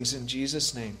In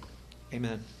Jesus' name,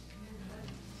 amen.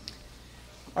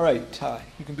 All right,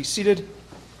 you can be seated.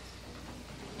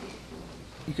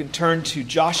 You can turn to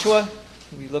Joshua.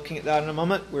 We'll be looking at that in a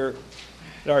moment. We're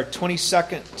at our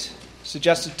 22nd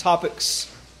suggested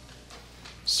topics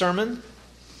sermon.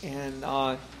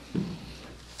 And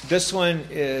this one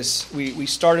is, we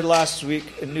started last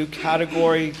week a new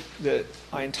category that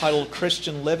I entitled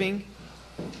Christian Living.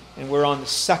 And we're on the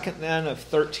second then of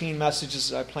 13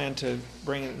 messages I plan to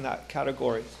bring in that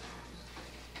category.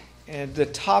 And the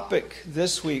topic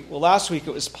this week, well, last week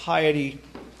it was piety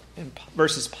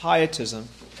versus pietism.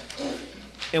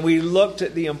 And we looked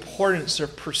at the importance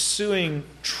of pursuing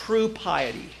true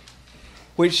piety,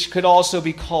 which could also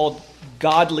be called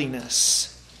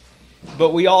godliness.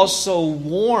 But we also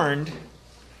warned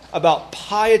about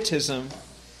pietism,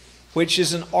 which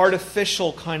is an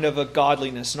artificial kind of a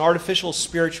godliness, an artificial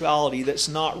spirituality that's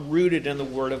not rooted in the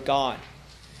Word of God.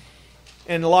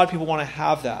 And a lot of people want to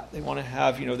have that. They want to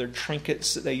have, their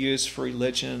trinkets that they use for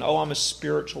religion. Oh, I'm a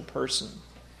spiritual person.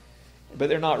 But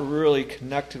they're not really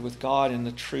connected with God and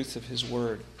the truth of His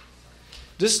Word.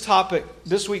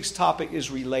 This week's topic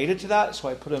is related to that, so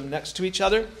I put them next to each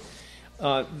other.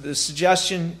 The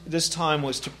suggestion this time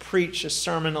was to preach a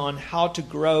sermon on how to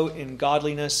grow in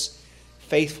godliness,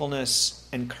 faithfulness,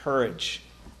 and courage.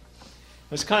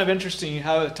 It's kind of interesting. You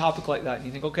have a topic like that and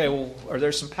you think, okay, well, are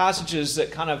there some passages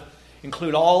that kind of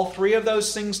include all three of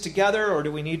those things together, or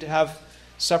do we need to have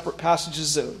separate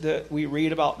passages that we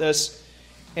read about this?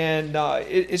 And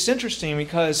it's interesting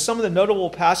because some of the notable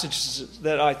passages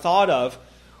that I thought of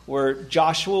were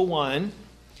Joshua 1,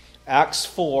 Acts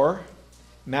 4,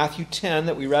 Matthew 10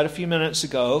 that we read a few minutes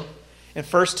ago, and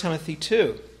 1 Timothy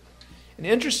 2. And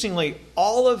interestingly,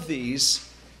 all of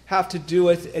these have to do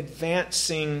with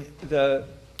advancing the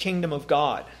kingdom of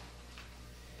God.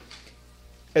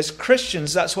 As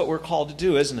Christians, that's what we're called to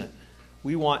do, isn't it?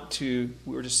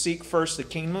 We're to seek first the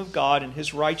kingdom of God and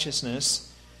His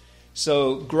righteousness.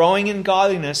 So growing in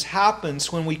godliness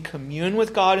happens when we commune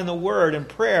with God in the Word and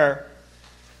prayer,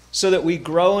 so that we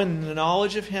grow in the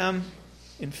knowledge of Him,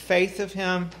 in faith of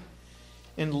Him,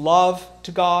 in love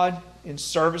to God, in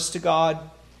service to God.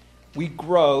 We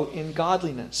grow in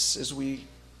godliness as we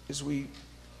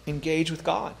engage with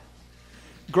God.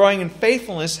 Growing in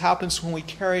faithfulness happens when we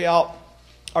carry out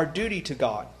our duty to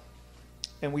God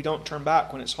and we don't turn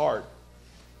back when it's hard.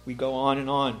 We go on and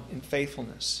on in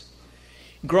faithfulness.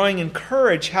 Growing in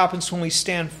courage happens when we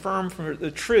stand firm for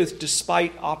the truth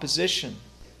despite opposition.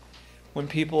 When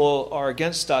people are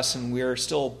against us and we are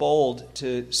still bold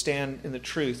to stand in the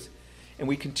truth, and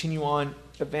we continue on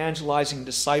evangelizing,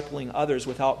 discipling others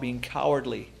without being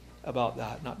cowardly about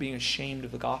that, not being ashamed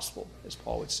of the gospel, as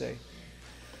Paul would say.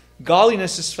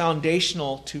 Godliness is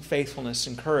foundational to faithfulness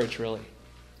and courage, really.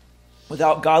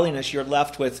 Without godliness, you're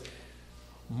left with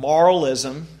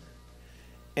moralism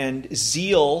and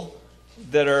zeal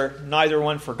that are neither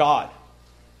one for God.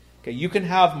 Okay, you can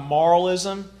have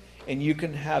moralism and you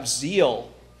can have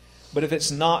zeal, but if it's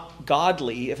not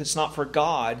godly, if it's not for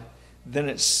God, then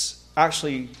it's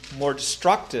actually more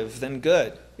destructive than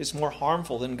good. It's more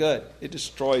harmful than good. It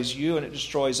destroys you and it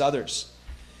destroys others.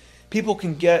 People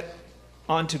can get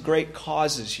onto great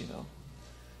causes,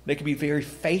 They can be very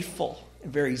faithful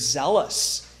and very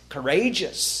zealous,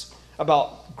 courageous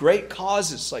about great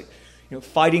causes like,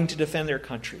 fighting to defend their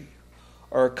country,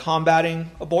 or combating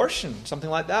abortion, something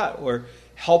like that, or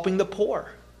helping the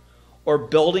poor, or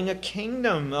building a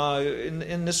kingdom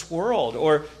in this world,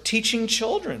 or teaching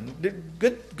children.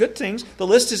 Good things. The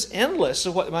list is endless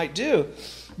of what they might do.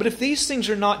 But if these things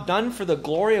are not done for the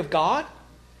glory of God,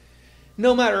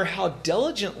 no matter how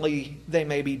diligently they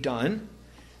may be done,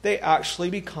 they actually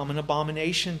become an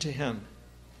abomination to Him.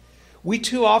 We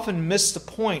too often miss the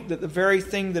point that the very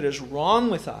thing that is wrong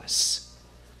with us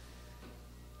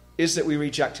is that we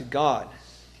rejected God,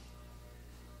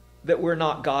 that we're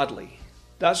not godly.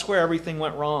 That's where everything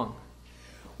went wrong.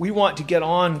 We want to get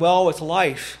on well with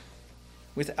life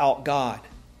without God.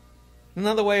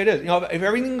 Another way it is. If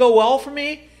everything can go well for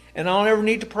me and I don't ever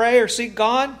need to pray or seek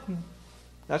God,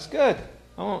 that's good.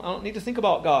 I don't need to think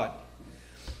about God.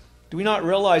 Do we not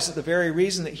realize that the very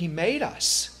reason that He made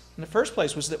us in the first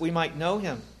place was that we might know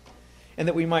Him and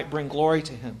that we might bring glory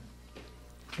to Him?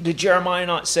 Did Jeremiah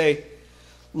not say,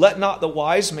 "Let not the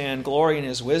wise man glory in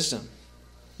his wisdom.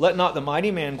 Let not the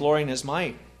mighty man glory in his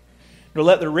might. Nor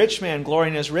let the rich man glory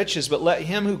in his riches, but let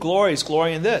him who glories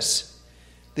glory in this,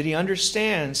 that he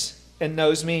understands and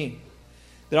knows me,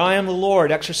 that I am the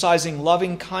Lord, exercising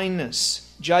loving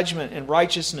kindness, judgment, and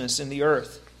righteousness in the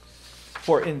earth.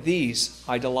 For in these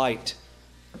I delight."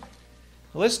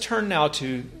 Let's turn now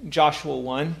to Joshua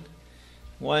 1.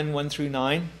 1 through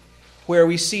 9, where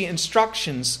we see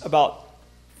instructions about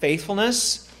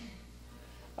faithfulness,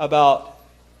 about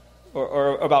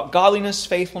godliness,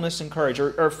 faithfulness, and courage,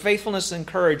 or faithfulness and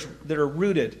courage that are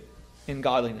rooted in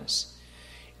godliness.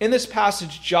 In this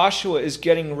passage, Joshua is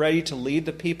getting ready to lead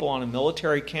the people on a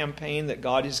military campaign that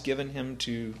God has given him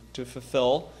to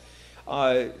fulfill,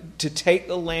 to take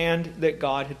the land that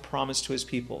God had promised to his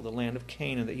people, the land of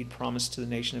Canaan that he'd promised to the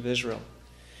nation of Israel.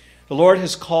 The Lord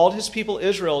has called his people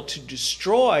Israel to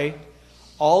destroy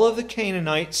all of the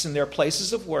Canaanites in their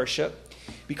places of worship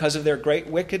because of their great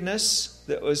wickedness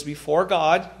that was before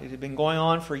God. It had been going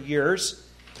on for years.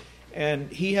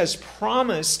 And he has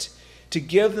promised to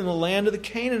give them the land of the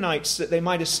Canaanites that they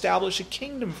might establish a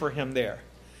kingdom for him there.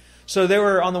 So they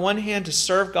were, on the one hand, to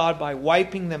serve God by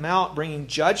wiping them out, bringing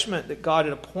judgment that God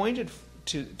had appointed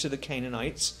to the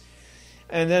Canaanites.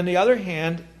 And then the other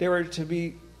hand, they were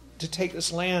to take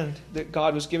this land that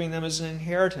God was giving them as an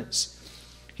inheritance.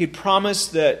 He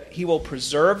promised that he will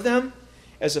preserve them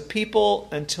as a people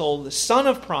until the Son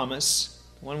of Promise,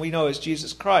 the one we know as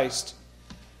Jesus Christ,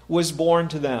 was born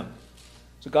to them.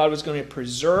 So God was going to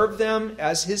preserve them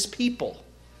as his people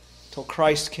till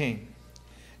Christ came.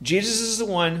 Jesus is the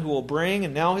one who will bring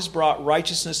and now has brought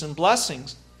righteousness and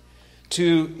blessings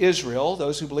to Israel,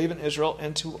 those who believe in Israel,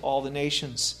 and to all the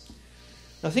nations.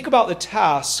 Now think about the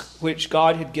task which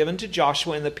God had given to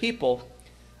Joshua and the people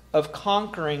of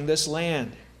conquering this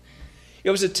land. It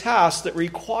was a task that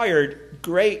required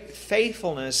great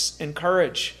faithfulness and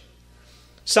courage,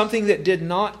 something that did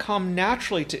not come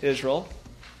naturally to Israel,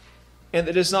 and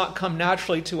that does not come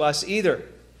naturally to us either.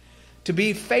 To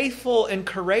be faithful and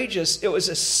courageous, it was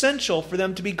essential for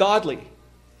them to be godly.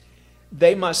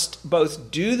 They must both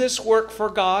do this work for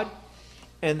God,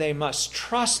 and they must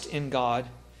trust in God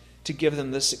to give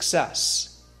them the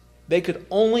success. They could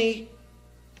only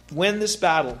win this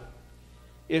battle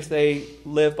if they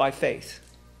live by faith,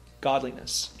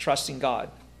 godliness, trusting God,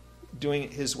 doing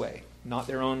it his way, not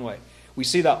their own way. We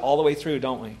see that all the way through,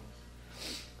 don't we?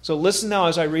 So listen now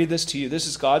as I read this to you. This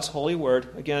is God's holy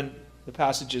word. Again, the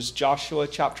passage is Joshua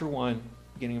chapter 1,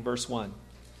 beginning in verse 1.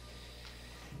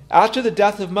 After the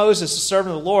death of Moses, the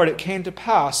servant of the Lord, it came to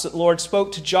pass that the Lord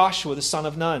spoke to Joshua, the son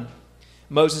of Nun,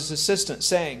 Moses' assistant,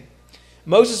 saying,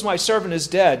 Moses, my servant, is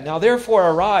dead. Now therefore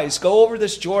arise, go over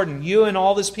this Jordan, you and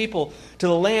all this people, to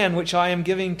the land which I am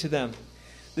giving to them,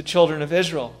 the children of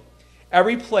Israel.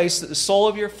 Every place that the sole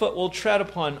of your foot will tread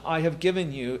upon, I have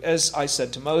given you, as I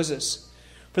said to Moses.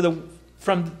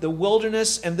 From the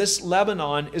wilderness and this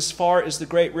Lebanon, as far as the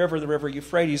great river, the river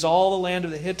Euphrates, all the land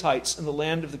of the Hittites and the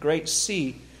land of the great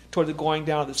sea, toward the going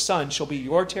down of the sun, shall be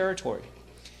your territory.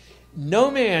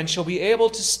 No man shall be able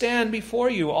to stand before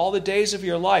you all the days of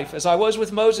your life. As I was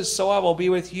with Moses, so I will be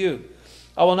with you.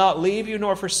 I will not leave you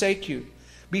nor forsake you.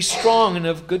 Be strong and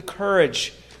of good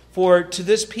courage, for to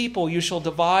this people you shall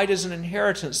divide as an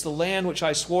inheritance the land which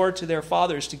I swore to their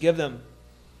fathers to give them.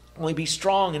 Only be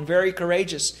strong and very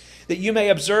courageous, that you may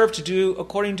observe to do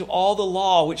according to all the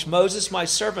law which Moses my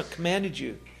servant commanded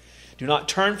you. Do not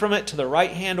turn from it to the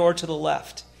right hand or to the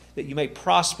left, that you may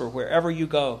prosper wherever you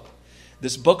go.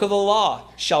 This book of the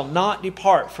law shall not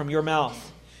depart from your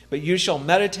mouth, but you shall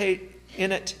meditate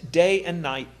in it day and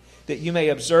night, that you may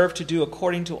observe to do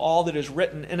according to all that is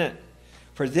written in it.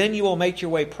 For then you will make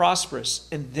your way prosperous,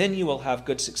 and then you will have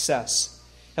good success.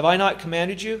 Have I not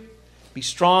commanded you? Be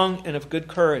strong and of good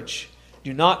courage.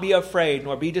 Do not be afraid,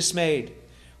 nor be dismayed,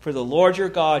 for the Lord your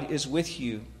God is with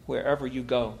you wherever you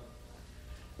go.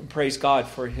 And praise God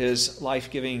for his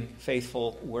life-giving,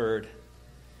 faithful word.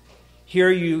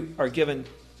 Here you are given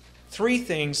 3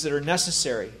 things that are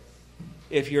necessary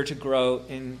if you're to grow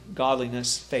in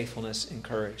godliness, faithfulness, and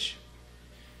courage.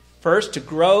 First, to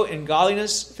grow in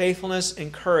godliness, faithfulness,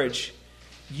 and courage,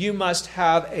 you must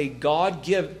have a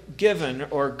God-given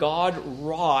or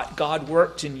God-wrought,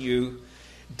 God-worked in you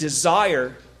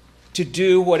desire to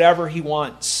do whatever he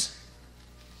wants.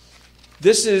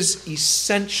 This is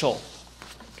essential.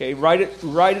 Okay, right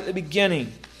at the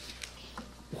beginning.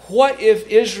 What if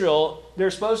Israel,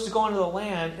 they're supposed to go into the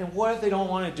land, and what if they don't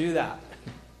want to do that?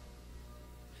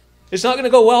 It's not going to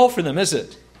go well for them, is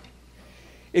it?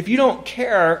 If you don't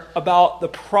care about the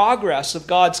progress of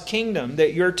God's kingdom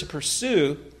that you're to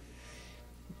pursue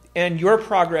and your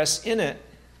progress in it,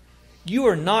 you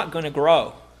are not going to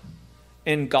grow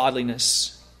in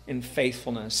godliness, in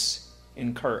faithfulness,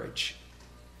 in courage.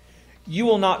 You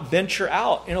will not venture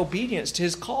out in obedience to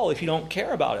his call if you don't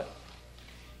care about it.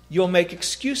 You'll make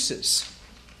excuses,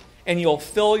 and you'll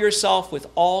fill yourself with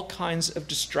all kinds of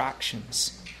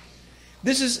distractions.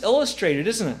 This is illustrated,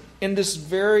 isn't it, in this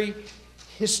very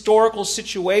historical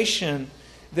situation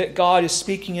that God is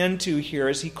speaking into here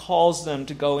as he calls them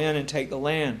to go in and take the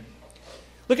land.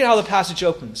 Look at how the passage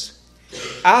opens.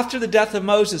 After the death of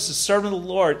Moses, the servant of the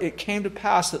Lord, it came to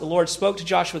pass that the Lord spoke to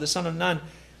Joshua the son of Nun,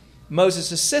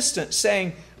 Moses' assistant,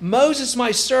 saying, Moses,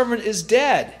 my servant, is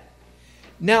dead.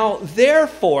 Now,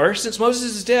 therefore, since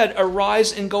Moses is dead,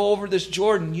 arise and go over this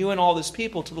Jordan, you and all this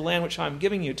people, to the land which I am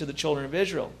giving you, to the children of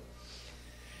Israel.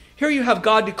 Here you have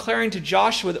God declaring to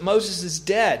Joshua that Moses is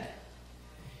dead.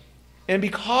 And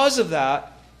because of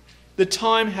that, the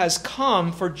time has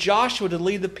come for Joshua to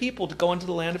lead the people to go into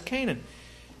the land of Canaan.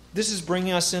 This is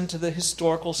bringing us into the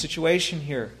historical situation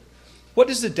here. What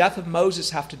does the death of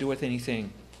Moses have to do with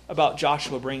anything about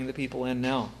Joshua bringing the people in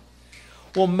now?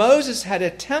 Well, Moses had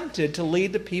attempted to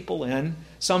lead the people in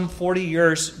some 40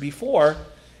 years before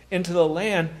into the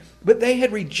land, but they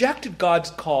had rejected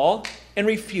God's call and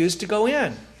refused to go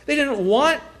in. They didn't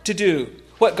want to do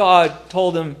what God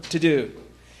told them to do.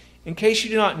 In case you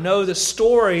do not know the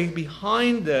story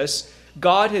behind this,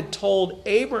 God had told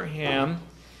Abraham,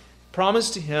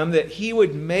 promised to him that he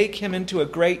would make him into a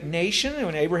great nation, and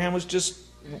when Abraham was just,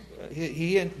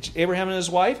 Abraham and his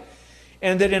wife,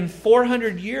 and that in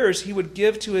 400 years he would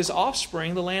give to his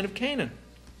offspring the land of Canaan.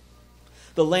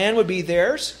 The land would be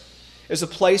theirs as a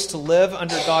place to live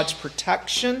under God's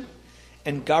protection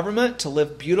and government, to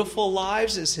live beautiful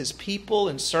lives as his people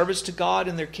in service to God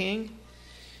and their king,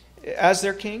 as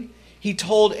their king. He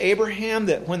told Abraham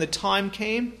that when the time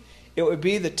came, it would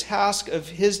be the task of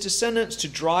his descendants to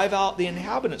drive out the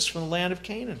inhabitants from the land of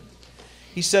Canaan.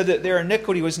 He said that their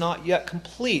iniquity was not yet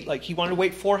complete. Like he wanted to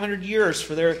wait 400 years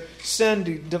for their sin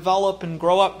to develop and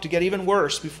grow up to get even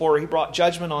worse before he brought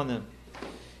judgment on them.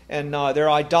 And their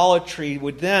idolatry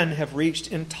would then have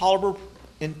reached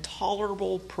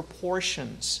intolerable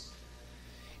proportions.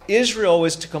 Israel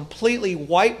was to completely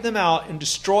wipe them out and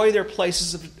destroy their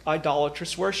places of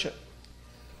idolatrous worship.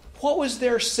 What was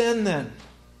their sin then?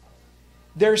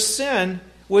 Their sin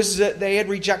was that they had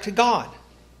rejected God.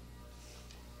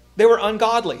 They were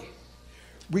ungodly.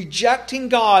 Rejecting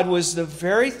God was the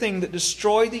very thing that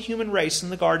destroyed the human race in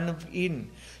the Garden of Eden.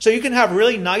 So you can have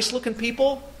really nice looking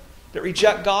people that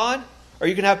reject God, or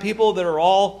you can have people that are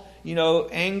all,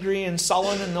 angry and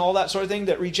sullen and all that sort of thing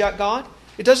that reject God.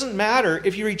 It doesn't matter.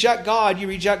 If you reject God, you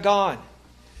reject God.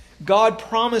 God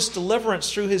promised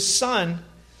deliverance through his Son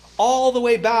all the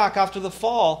way back after the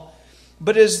fall.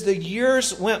 But as the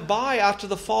years went by after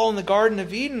the fall in the Garden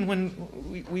of Eden,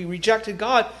 when we rejected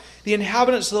God, the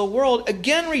inhabitants of the world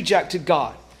again rejected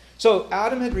God. So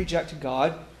Adam had rejected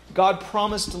God. God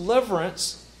promised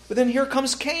deliverance. But then here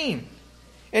comes Cain.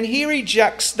 And he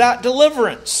rejects that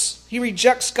deliverance. He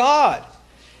rejects God.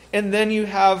 And then you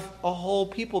have a whole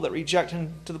people that reject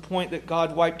him to the point that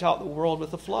God wiped out the world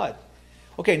with a flood.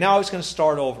 Okay, now it's going to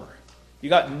start over. You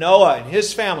got Noah and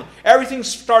his family. Everything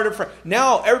started from...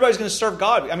 Now everybody's going to serve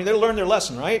God. I mean, they learned their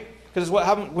lesson, right? Because what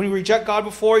happened when you reject God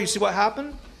before, you see what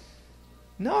happened?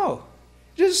 No.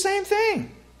 It was the same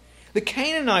thing. The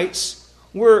Canaanites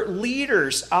were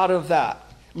leaders out of that.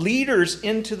 Leaders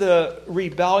into the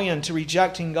rebellion to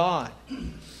rejecting God.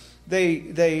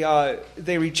 They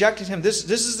rejected him. This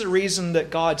is the reason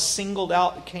that God singled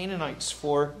out the Canaanites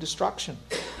for destruction.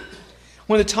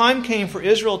 When the time came for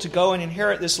Israel to go and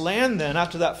inherit this land then,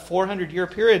 after that 400-year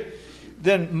period,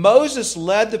 then Moses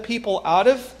led the people out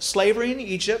of slavery in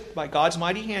Egypt. By God's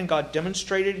mighty hand, God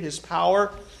demonstrated his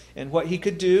power and what he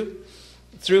could do.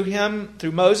 Through him,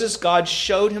 through Moses, God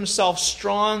showed himself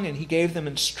strong, and he gave them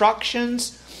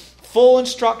instructions, full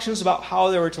instructions about how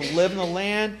they were to live in the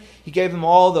land. He gave them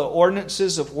all the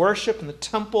ordinances of worship in the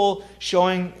temple,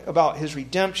 showing about his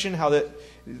redemption, how that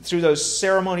through those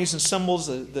ceremonies and symbols,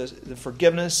 the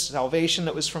forgiveness, salvation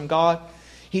that was from God.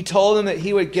 He told them that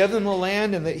he would give them the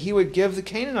land and that he would give the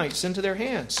Canaanites into their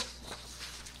hands.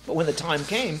 But when the time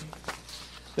came,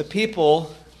 the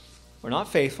people were not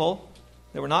faithful.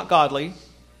 They were not godly.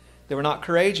 They were not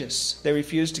courageous. They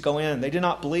refused to go in. They did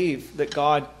not believe that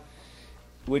God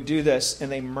would do this,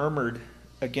 and they murmured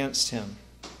against him.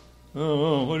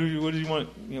 What did you want?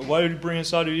 Why did you bring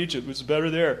us out of Egypt? It's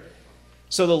better there.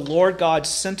 So the Lord God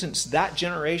sentenced that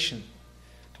generation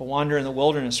to wander in the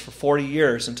wilderness for 40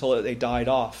 years until they died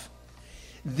off.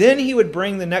 Then he would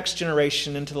bring the next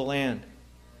generation into the land.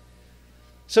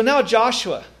 So now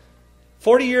Joshua,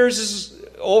 40 years is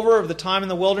over of the time in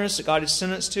the wilderness that God had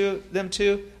sentenced them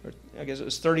to. Or I guess it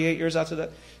was 38 years after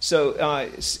that. So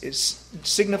it's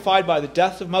signified by the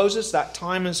death of Moses. That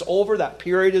time is over. That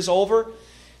period is over.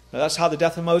 Now, that's how the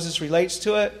death of Moses relates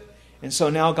to it. And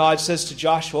so now God says to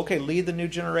Joshua, okay, lead the new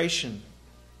generation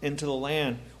into the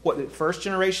land. What the first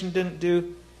generation didn't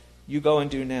do, you go and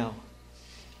do now.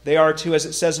 They are to, as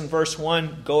it says in verse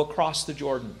 1, go across the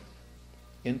Jordan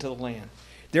into the land.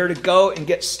 They're to go and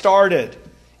get started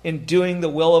in doing the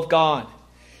will of God.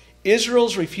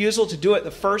 Israel's refusal to do it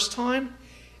the first time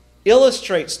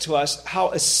illustrates to us how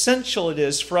essential it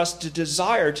is for us to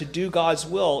desire to do God's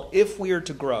will if we are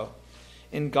to grow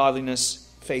in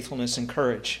godliness, faithfulness, and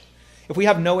courage. If we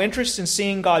have no interest in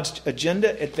seeing God's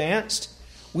agenda advanced,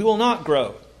 we will not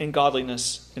grow in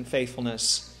godliness and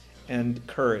faithfulness and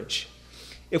courage.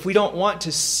 If we don't want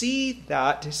to see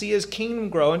that, to see His kingdom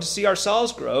grow and to see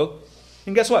ourselves grow,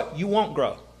 then guess what? You won't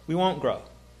grow. We won't grow.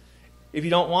 If you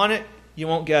don't want it, you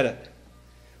won't get it.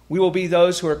 We will be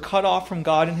those who are cut off from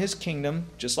God and His kingdom,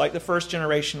 just like the first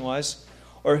generation was,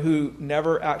 or who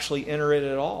never actually enter it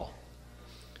at all.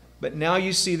 But now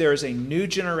you see there is a new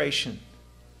generation,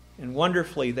 and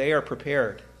wonderfully they are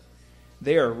prepared.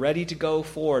 They are ready to go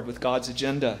forward with God's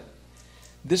agenda.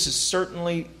 This is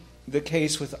certainly the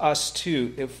case with us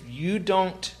too. If you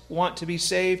don't want to be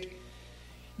saved,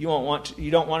 you don't want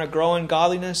to grow in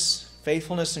godliness,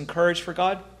 faithfulness, and courage for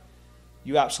God,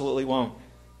 you absolutely won't.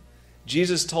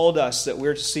 Jesus told us that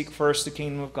we're to seek first the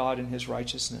kingdom of God and His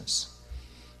righteousness.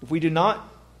 If we do not,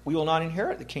 we will not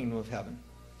inherit the kingdom of heaven.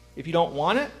 If you don't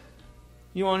want it,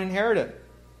 you won't inherit it.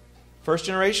 First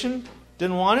generation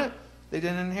didn't want it, they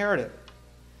didn't inherit it.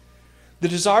 The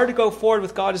desire to go forward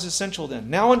with God is essential then.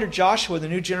 Now under Joshua, the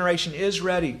new generation is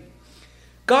ready.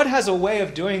 God has a way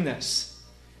of doing this.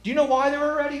 Do you know why they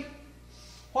were ready?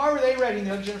 Why were they ready and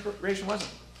the other generation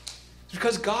wasn't? It's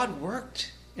because God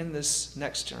worked in this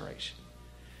next generation.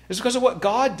 It's because of what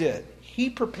God did. He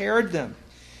prepared them.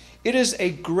 It is a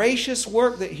gracious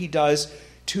work that He does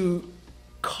to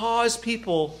cause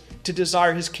people to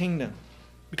desire His kingdom.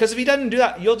 Because if He doesn't do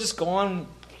that, you'll just go on,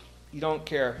 you don't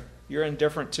care. You're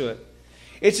indifferent to it.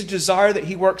 It's a desire that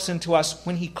He works into us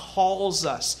when He calls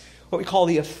us, what we call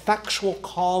the effectual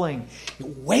calling. He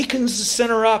wakens the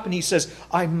sinner up and he says,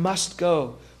 I must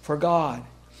go for God.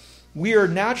 We are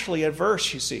naturally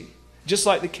adverse, you see, just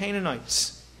like the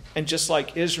Canaanites and just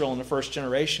like Israel in the first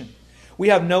generation. We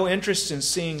have no interest in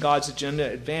seeing God's agenda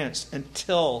advance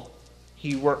until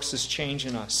He works this change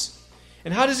in us.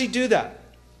 And how does He do that?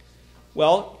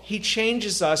 Well, He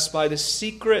changes us by the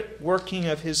secret working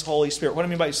of His Holy Spirit. What I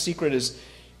mean by secret is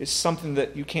something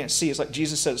that you can't see. It's like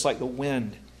Jesus said, it's like the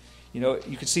wind. You know,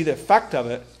 you can see the effect of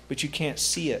it, but you can't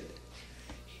see it.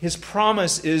 His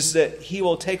promise is that He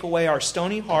will take away our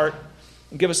stony heart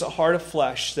and give us a heart of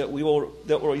flesh that will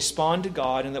respond to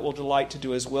God and that will delight to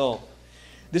do His will.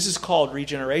 This is called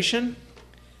regeneration.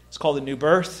 It's called the new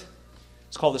birth.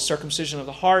 It's called the circumcision of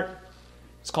the heart.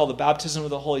 It's called the baptism of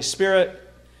the Holy Spirit.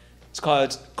 It's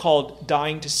called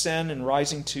dying to sin and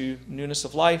rising to newness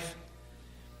of life.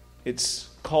 It's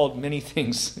called many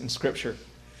things in Scripture.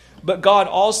 But God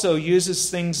also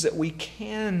uses things that we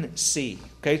can see.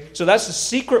 Okay, so that's the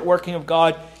secret working of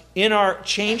God in our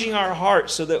changing our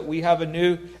hearts so that we have a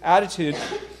new attitude.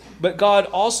 But God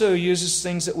also uses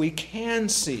things that we can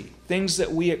see, things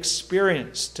that we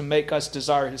experience to make us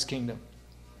desire His kingdom.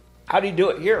 How do you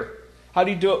do it here? How do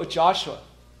you do it with Joshua?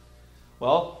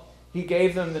 Well, He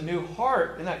gave them the new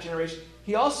heart in that generation.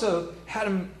 He also had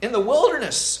them in the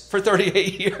wilderness for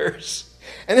 38 years.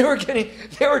 And they were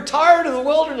tired of the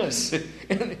wilderness.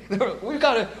 And we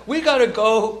got to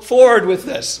go forward with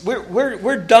this.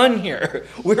 We're done here.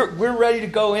 We're ready to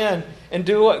go in and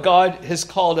do what God has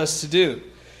called us to do.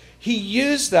 He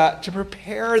used that to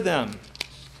prepare them.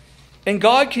 And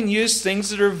God can use things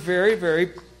that are very,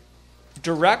 very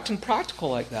direct and practical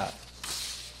like that.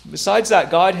 Besides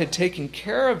that, God had taken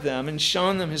care of them and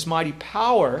shown them His mighty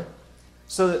power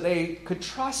so that they could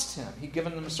trust Him. He'd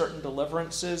given them certain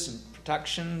deliverances and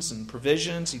protections and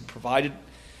provisions. He provided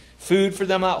food for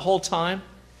them that whole time.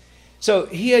 So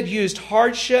He had used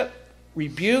hardship,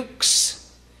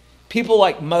 rebukes, people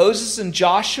like Moses and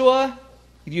Joshua.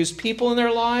 He'd used people in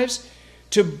their lives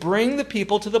to bring the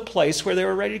people to the place where they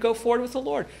were ready to go forward with the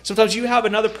Lord. Sometimes you have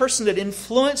another person that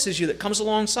influences you, that comes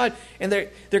alongside, and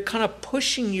they're kind of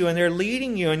pushing you and they're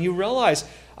leading you, and you realize,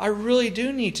 I really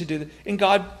do need to do that. And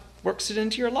God works it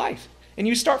into your life. And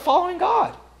you start following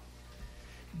God.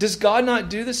 Does God not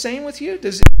do the same with you?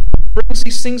 Does He bring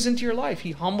these things into your life?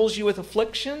 He humbles you with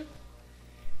affliction.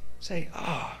 Say,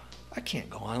 I can't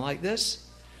go on like this.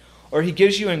 Or He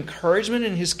gives you encouragement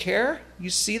in His care. You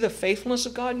see the faithfulness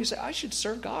of God and you say, I should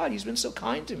serve God. He's been so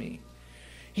kind to me.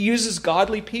 He uses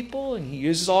godly people and He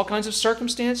uses all kinds of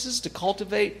circumstances to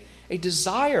cultivate a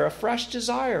desire, a fresh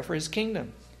desire for His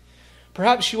kingdom.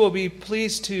 Perhaps God will be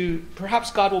pleased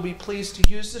to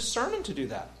use this sermon to do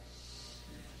that.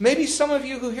 Maybe some of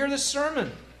you who hear this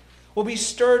sermon will be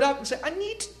stirred up and say, I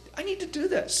need to do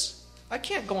this. I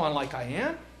can't go on like I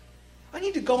am. I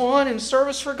need to go on in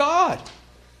service for God.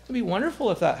 It would be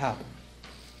wonderful if that happened.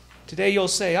 Today you'll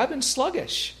say, I've been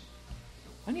sluggish.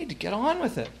 I need to get on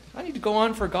with it. I need to go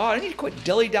on for God. I need to quit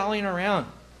dilly-dallying around.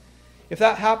 If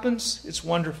that happens, it's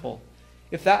wonderful.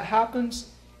 If that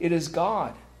happens, it is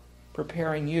God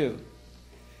preparing you.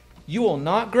 You will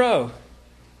not grow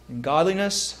in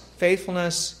godliness,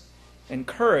 faithfulness, and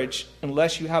courage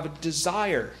unless you have a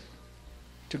desire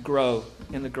to grow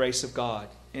in the grace of God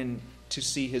and to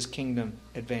see His kingdom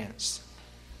advance.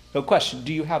 No question,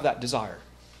 do you have that desire?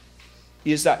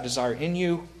 Is that desire in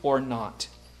you or not?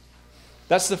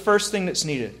 That's the first thing that's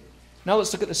needed. Now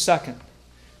let's look at the second.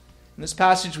 In this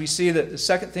passage we see that the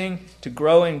second thing, to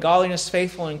grow in godliness,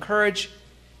 faithful, and courage,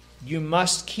 you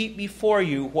must keep before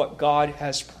you what God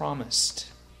has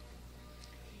promised.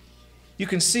 You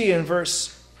can see in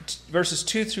verses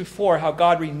 2 through 4 how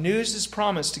God renews His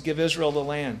promise to give Israel the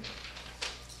land.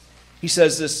 He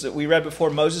says this, that we read before,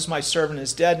 Moses, my servant,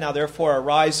 is dead. Now therefore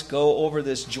arise, go over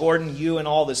this Jordan, you and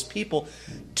all this people,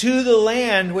 to the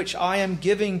land which I am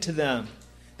giving to them,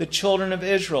 the children of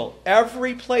Israel.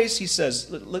 Every place, he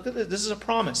says, look at this, this is a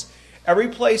promise. Every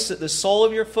place that the sole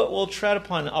of your foot will tread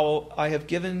upon, I have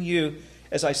given you,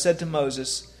 as I said to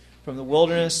Moses, from the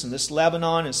wilderness and this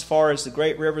Lebanon, as far as the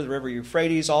great river, the river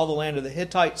Euphrates, all the land of the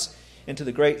Hittites, into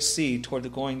the great sea, toward the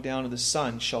going down of the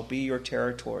sun, shall be your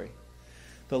territory.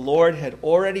 The Lord had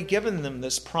already given them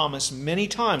this promise many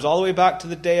times, all the way back to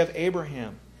the day of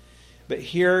Abraham. But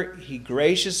here He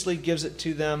graciously gives it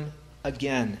to them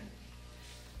again.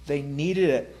 They needed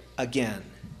it again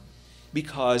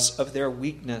because of their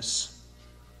weakness.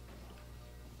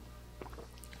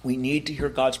 We need to hear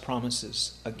God's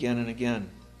promises again and again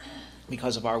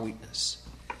because of our weakness.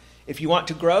 If you want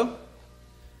to grow,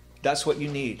 that's what you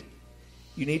need.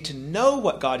 You need to know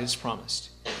what God has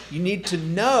promised. You need to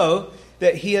know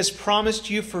that He has promised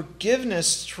you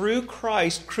forgiveness through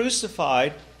Christ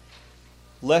crucified,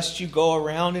 lest you go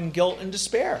around in guilt and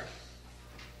despair.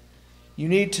 You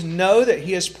need to know that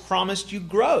He has promised you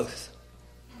growth,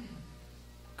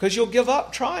 because you'll give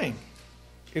up trying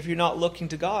if you're not looking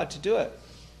to God to do it.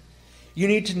 You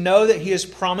need to know that He has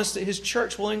promised that His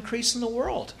church will increase in the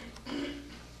world.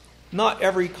 Not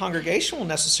every congregation will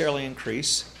necessarily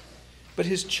increase, but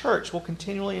His church will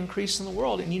continually increase in the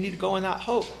world, and you need to go in that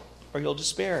hope, or you'll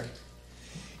despair.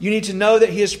 You need to know that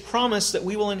He has promised that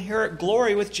we will inherit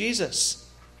glory with Jesus.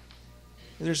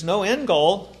 If there's no end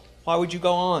goal, why would you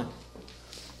go on?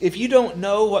 If you don't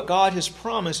know what God has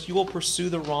promised, you will pursue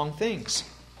the wrong things.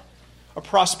 A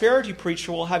prosperity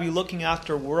preacher will have you looking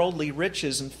after worldly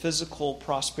riches and physical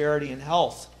prosperity and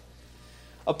health.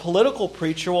 A political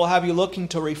preacher will have you looking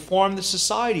to reform the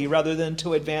society rather than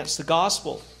to advance the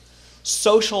gospel.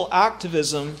 Social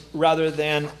activism rather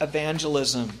than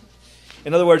evangelism.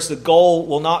 In other words, the goal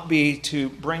will not be to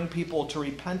bring people to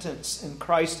repentance in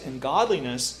Christ and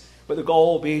godliness, but the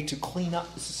goal will be to clean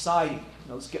up the society.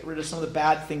 Let's get rid of some of the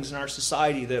bad things in our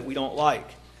society that we don't like.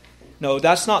 No,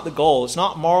 that's not the goal. It's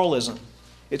not moralism.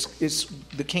 It's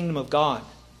the kingdom of God.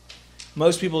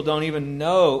 Most people don't even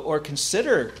know or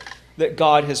consider that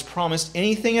God has promised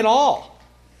anything at all.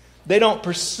 They don't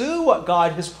pursue what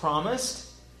God has promised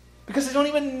because they don't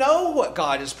even know what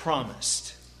God has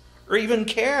promised or even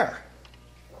care.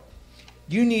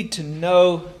 You need to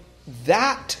know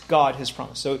that God has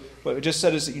promised. So what we just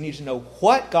said is that you need to know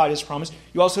what God has promised.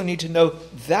 You also need to know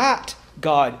that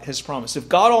God has promised. If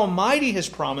God Almighty has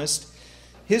promised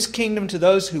His kingdom to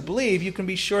those who believe, you can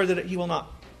be sure that He will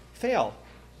not fail.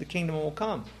 The kingdom will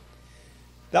come.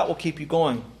 That will keep you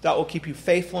going. That will keep you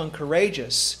faithful and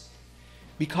courageous.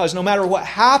 Because no matter what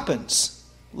happens,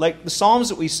 like the Psalms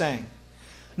that we sang,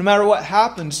 no matter what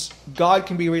happens, God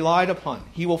can be relied upon.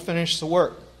 He will finish the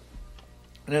work.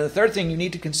 And then the third thing, you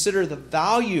need to consider the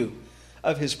value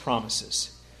of His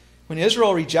promises. When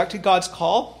Israel rejected God's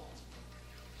call,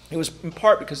 it was in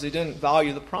part because they didn't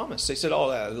value the promise. They said, the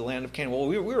land of Canaan. Well,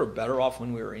 we were better off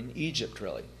when we were in Egypt,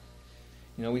 really.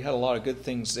 We had a lot of good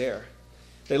things there.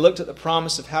 They looked at the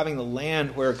promise of having the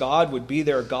land where God would be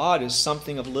their God as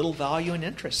something of little value and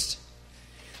interest.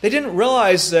 They didn't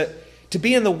realize that to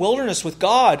be in the wilderness with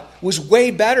God was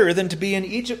way better than to be in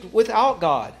Egypt without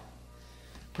God.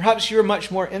 Perhaps you're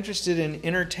much more interested in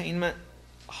entertainment,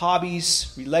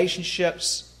 hobbies,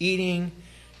 relationships, eating,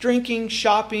 drinking,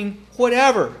 shopping,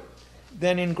 whatever,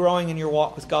 than in growing in your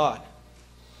walk with God.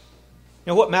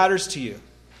 What matters to you?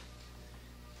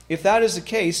 If that is the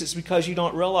case, it's because you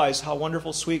don't realize how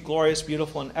wonderful, sweet, glorious,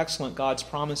 beautiful, and excellent God's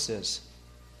promise is.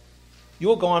 You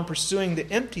will go on pursuing the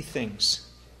empty things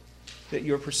that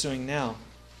you're pursuing now.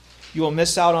 You will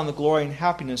miss out on the glory and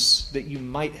happiness that you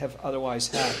might have otherwise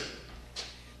had.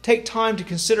 Take time to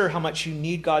consider how much you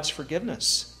need God's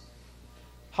forgiveness.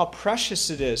 How precious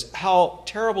it is. How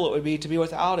terrible it would be to be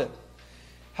without it.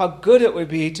 How good it would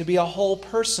be to be a whole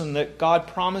person that God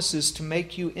promises to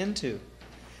make you into.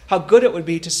 How good it would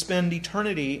be to spend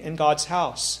eternity in God's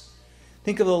house.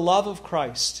 Think of the love of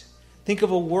Christ. Think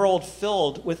of a world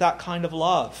filled with that kind of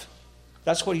love.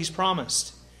 That's what He's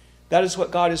promised. That is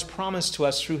what God has promised to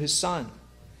us through His Son.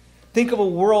 Think of a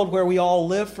world where we all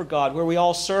live for God, where we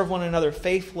all serve one another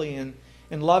faithfully and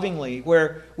lovingly,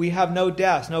 where we have no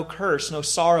death, no curse, no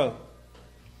sorrow,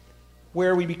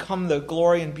 where we become the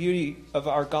glory and beauty of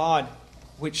our God,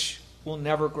 which will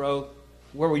never grow,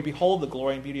 where we behold the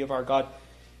glory and beauty of our God,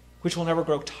 which will never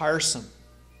grow tiresome.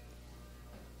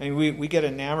 And we get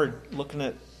enamored looking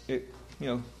at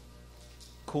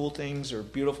cool things or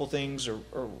beautiful things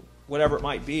or whatever it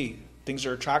might be, things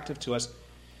that are attractive to us.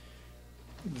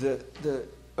 The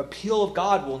appeal of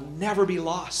God will never be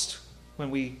lost when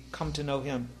we come to know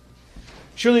Him.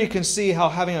 Surely you can see how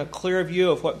having a clear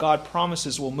view of what God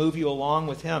promises will move you along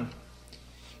with Him.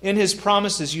 In His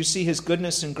promises, you see His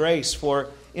goodness and grace, for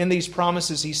in these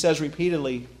promises He says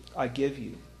repeatedly, I give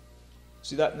you.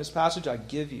 See that in this passage? I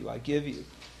give you, I give you.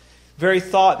 Very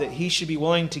thought that He should be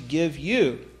willing to give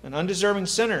you, an undeserving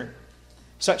sinner,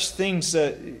 such things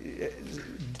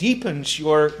deepens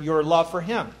your love for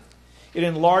Him. It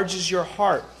enlarges your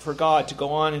heart for God to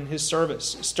go on in His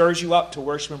service. It stirs you up to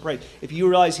worship and praise. If you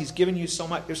realize He's given you so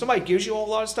much, if somebody gives you a whole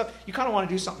lot of stuff, you kind of want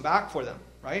to do something back for them,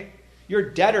 right? You're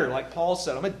a debtor, like Paul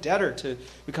said. I'm a debtor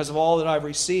because of all that I've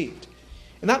received.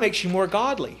 And that makes you more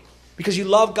godly because you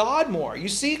love God more. You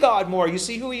see God more. You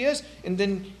see who He is. And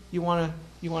then you want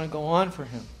to go on for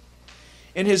Him.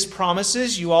 In His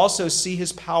promises, you also see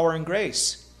His power and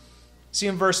grace. See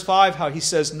in verse 5 how He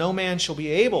says, no man shall be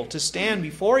able to stand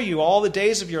before you all the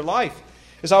days of your life.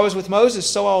 As I was with Moses,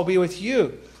 so I will be with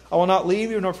you. I will not leave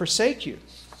you nor forsake you.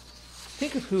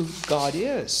 Think of who God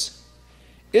is.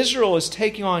 Israel is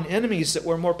taking on enemies that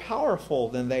were more powerful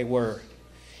than they were.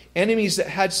 Enemies that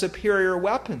had superior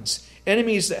weapons.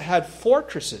 Enemies that had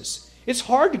fortresses. It's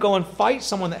hard to go and fight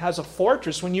someone that has a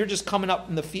fortress when you're just coming up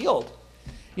in the field.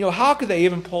 How could they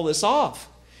even pull this off?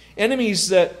 Enemies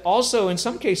that also, in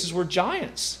some cases, were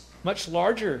giants, much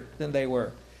larger than they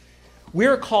were. We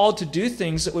are called to do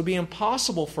things that would be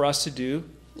impossible for us to do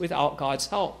without God's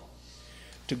help.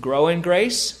 To grow in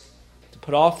grace, to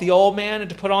put off the old man and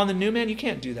to put on the new man, you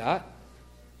can't do that.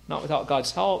 Not without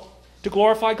God's help. To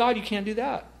glorify God, you can't do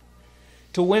that.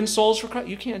 To win souls for Christ,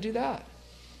 you can't do that.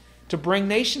 To bring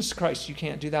nations to Christ, you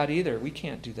can't do that either. We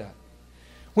can't do that.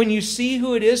 When you see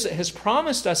who it is that has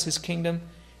promised us His kingdom,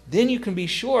 then you can be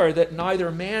sure that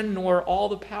neither man nor all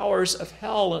the powers of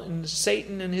hell and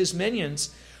Satan and his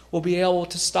minions will be able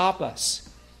to stop us.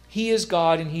 He is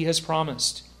God and He has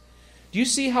promised. Do you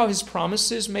see how His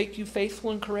promises make you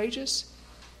faithful and courageous?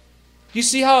 Do you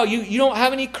see how you don't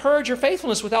have any courage or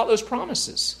faithfulness without those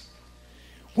promises?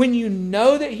 When you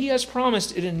know that He has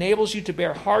promised, it enables you to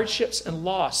bear hardships and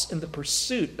loss in the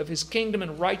pursuit of His kingdom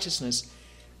and righteousness.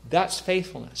 That's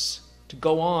faithfulness, to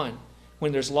go on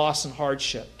when there's loss and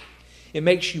hardship. It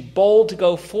makes you bold to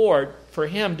go forward for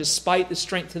Him despite the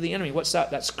strength of the enemy. What's that?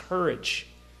 That's courage.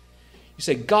 You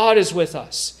say, God is with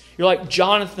us. You're like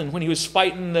Jonathan when he was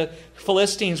fighting the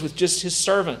Philistines with just his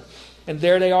servant. And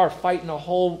there they are fighting a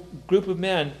whole group of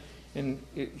men. And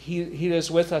He that is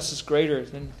with us is greater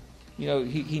than,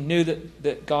 he knew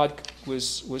that God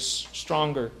was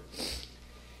stronger.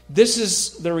 This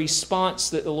is the response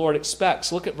that the Lord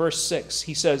expects. Look at verse 6.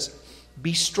 He says,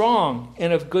 be strong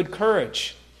and of good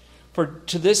courage, for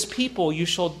to this people you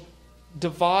shall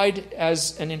divide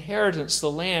as an inheritance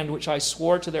the land which I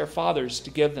swore to their fathers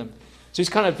to give them. So He's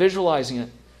kind of visualizing it.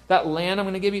 That land I'm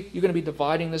going to give you, you're going to be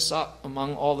dividing this up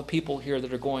among all the people here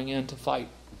that are going in to fight.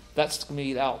 That's going to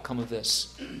be the outcome of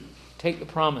this. Take the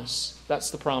promise. That's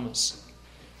the promise.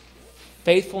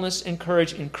 Faithfulness and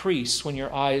courage increase when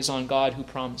your eye is on God who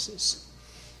promises.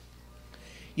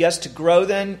 Yes, to grow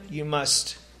then, you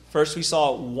must, first we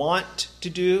saw, want to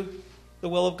do the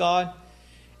will of God.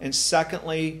 And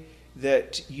secondly,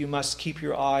 that you must keep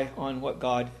your eye on what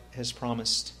God has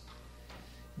promised.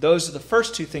 Those are the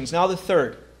first two things. Now the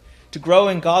third. To grow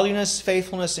in godliness,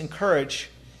 faithfulness, and courage,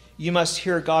 you must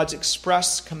hear God's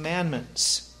express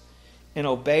commandments and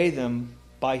obey them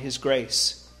by His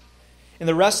grace. In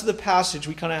the rest of the passage,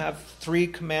 we kind of have three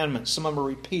commandments. Some of them are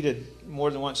repeated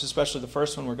more than once, especially the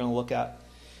first one we're going to look at.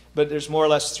 But there's more or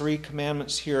less three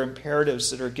commandments here,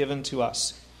 imperatives that are given to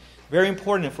us. Very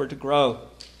important if we're to grow.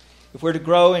 If we're to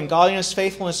grow in godliness,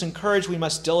 faithfulness, and courage, we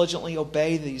must diligently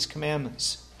obey these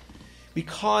commandments.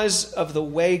 Because of the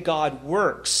way God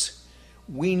works,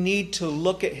 we need to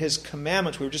look at his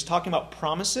commandments. We were just talking about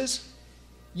promises.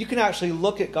 You can actually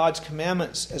look at God's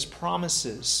commandments as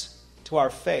promises to our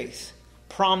faith.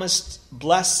 Promised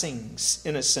blessings,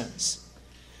 in a sense.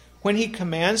 When he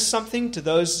commands something to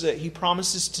those that he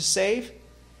promises to save,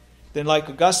 then like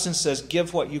Augustine says,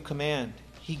 give what you command.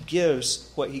 He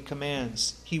gives what he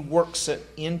commands. He works it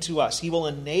into us. He will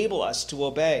enable us to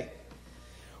obey.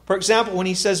 For example, when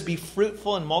he says, be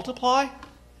fruitful and multiply,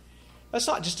 that's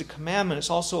not just a commandment, it's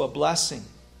also a blessing.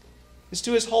 It's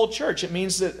to his whole church. It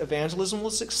means that evangelism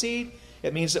will succeed.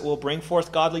 It means that we'll bring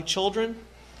forth godly children.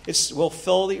 It will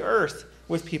fill the earth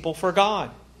with people for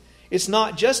God. It's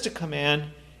not just a command,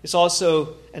 it's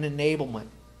also an enablement,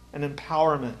 an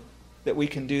empowerment that we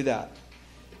can do that.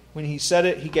 When he said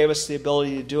it, he gave us the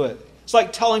ability to do it. It's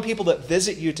like telling people that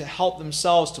visit you to help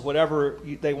themselves to whatever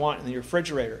they want in the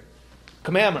refrigerator.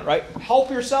 Commandment, right? Help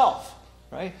yourself,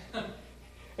 right?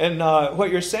 And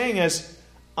what you're saying is,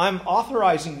 I'm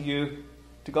authorizing you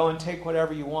to go and take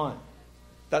whatever you want.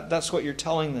 That's what you're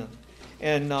telling them.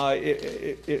 And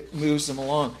it moves them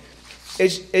along.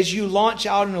 As you launch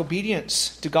out in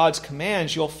obedience to God's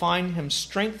commands, you'll find him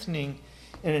strengthening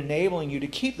and enabling you to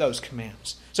keep those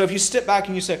commands. So if you step back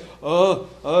and you say,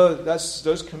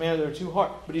 those commands are too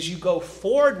hard. But as you go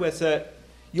forward with it,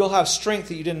 you'll have strength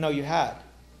that you didn't know you had.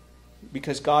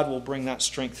 Because God will bring that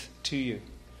strength to you.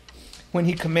 When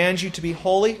he commands you to be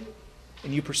holy,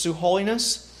 and you pursue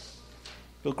holiness,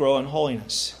 you'll grow in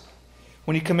holiness.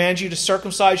 When he commands you to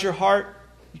circumcise your heart,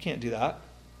 you can't do that.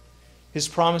 His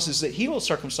promise is that he will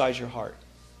circumcise your heart.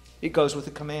 It goes with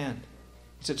the command.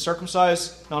 He said,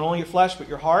 circumcise not only your flesh, but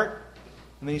your heart.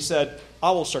 And then he said, I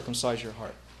will circumcise your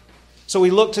heart. So we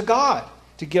look to God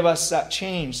to give us that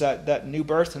change, that new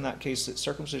birth in that case that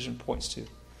circumcision points to.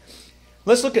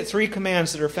 Let's look at 3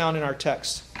 commands that are found in our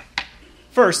text.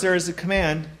 First, there is the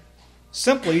command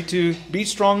simply to be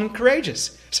strong and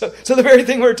courageous. So the very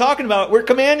thing we're talking about, we're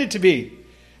commanded to be.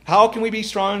 How can we be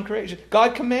strong and courageous?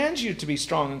 God commands you to be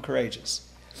strong and courageous.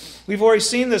 We've already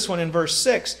seen this one in verse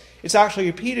 6. It's actually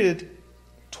repeated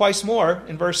twice more.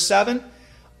 In verse 7,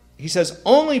 he says,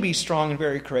 only be strong and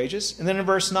very courageous. And then in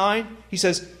verse 9, he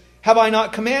says, have I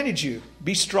not commanded you?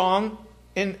 Be strong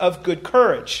and of good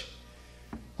courage.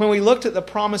 When we looked at the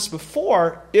promise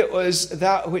before, it was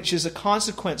that which is a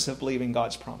consequence of believing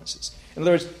God's promises. In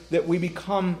other words, that we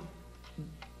become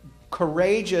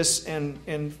courageous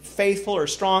and faithful or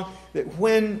strong, that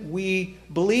when we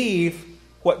believe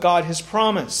what God has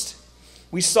promised.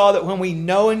 We saw that when we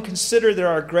know and consider that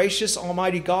our gracious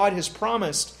Almighty God has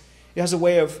promised, it has a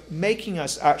way of making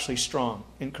us actually strong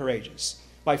and courageous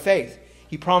by faith.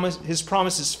 His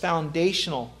promise is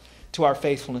foundational to our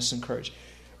faithfulness and courage.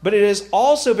 But it is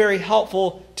also very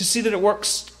helpful to see that it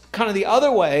works kind of the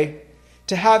other way,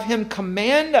 to have him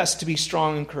command us to be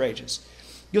strong and courageous.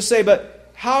 You'll say,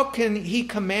 but how can he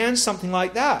command something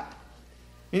like that?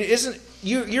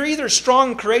 You're either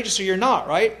strong and courageous or you're not,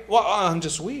 right? Well, I'm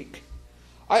just weak.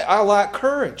 I lack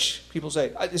courage. People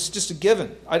say it's just a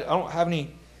given. I don't have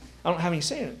any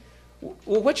say in it.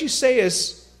 Well, what you say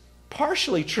is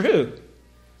partially true,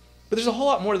 but there's a whole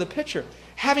lot more to the picture.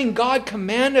 Having God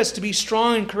command us to be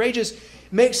strong and courageous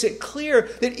makes it clear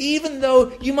that even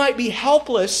though you might be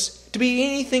helpless to be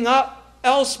anything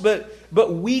else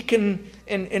but weak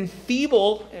and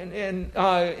feeble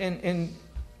and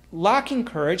lacking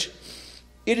courage,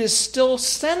 it is still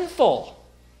sinful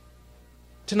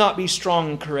to not be strong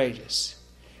and courageous.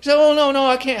 You say, oh, no,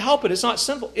 I can't help it. It's not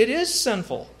sinful. It is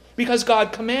sinful because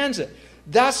God commands it.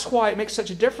 That's why it makes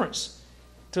such a difference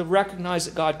to recognize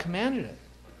that God commanded it.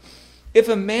 If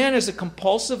a man is a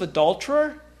compulsive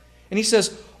adulterer and he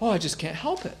says, oh, I just can't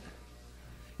help it.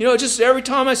 Just every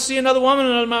time I see another woman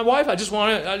and my wife, I just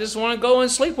want to go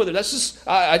and sleep with her. That's just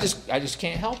I just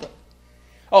can't help it.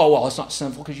 Oh, well, it's not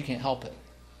sinful because you can't help it.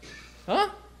 Huh?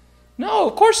 No,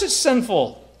 of course it's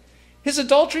sinful. His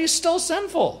adultery is still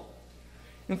sinful.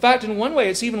 In fact, in one way,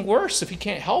 it's even worse if he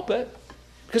can't help it,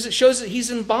 because it shows that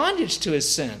he's in bondage to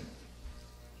his sin.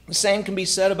 The same can be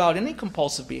said about any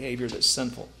compulsive behavior that's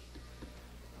sinful.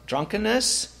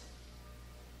 Drunkenness,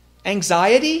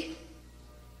 anxiety.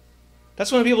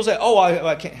 That's when people say, oh,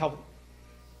 I can't help it.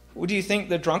 Well, do you think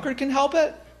the drunkard can help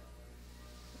it?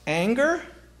 Anger,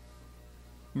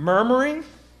 murmuring,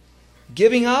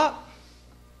 giving up,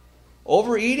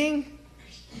 overeating,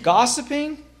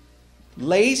 gossiping,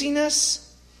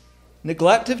 laziness,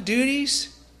 neglect of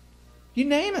duties, you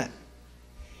name it.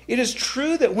 It is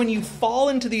true that when you fall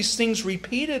into these things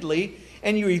repeatedly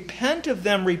and you repent of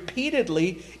them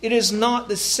repeatedly, it is not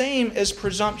the same as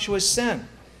presumptuous sin.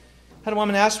 I had a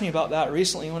woman ask me about that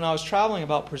recently when I was traveling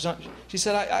about presumption. She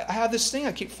said, I have this thing,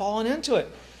 I keep falling into it.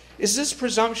 is this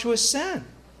presumptuous sin.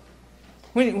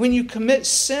 When you commit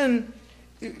sin,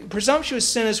 presumptuous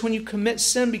sin is when you commit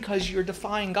sin because you're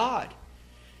defying God.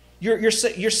 You're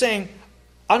saying,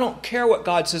 I don't care what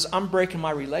God says, I'm breaking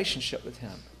my relationship with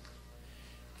Him.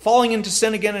 Falling into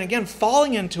sin again and again,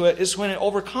 falling into it is when it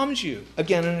overcomes you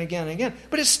again and again and again.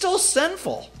 But it's still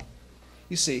sinful.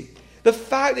 You see, the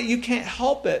fact that you can't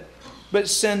help it, but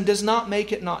sin does not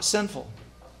make it not sinful.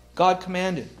 God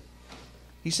commanded.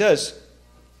 He says,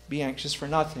 be anxious for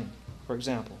nothing, for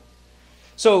example.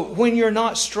 So when you're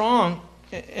not strong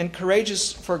and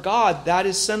courageous for God, that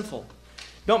is sinful.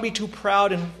 Don't be too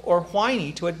proud or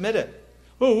whiny to admit it.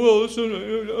 Oh, well,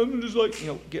 listen, I'm just like,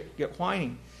 get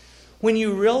whiny. When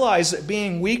you realize that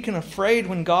being weak and afraid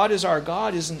when God is our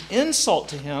God is an insult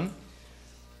to Him,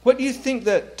 what do you think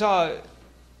that,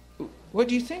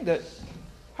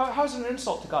 how's it an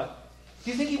insult to God? Do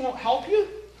you think He won't help you?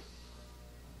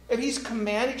 If He's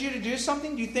commanded you to do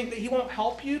something, do you think that He won't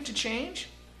help you to change?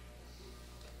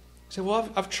 You say, well,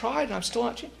 I've tried and I'm still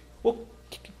not changing. Well,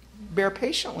 bear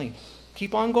patiently.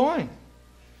 Keep on going.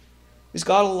 Is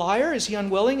God a liar? Is He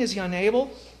unwilling? Is He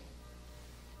unable?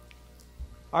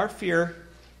 Our fear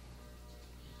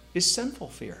is sinful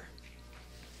fear.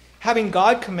 Having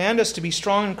God command us to be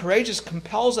strong and courageous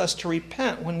compels us to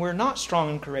repent when we're not strong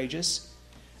and courageous,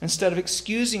 instead of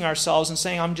excusing ourselves and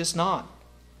saying, I'm just not.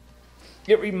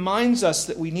 It reminds us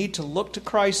that we need to look to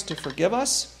Christ to forgive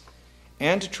us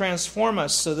and to transform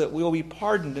us so that we will be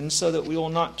pardoned and so that we will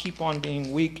not keep on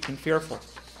being weak and fearful.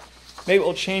 Maybe it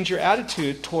will change your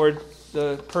attitude toward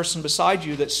the person beside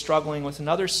you that's struggling with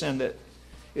another sin that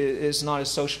is not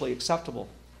as socially acceptable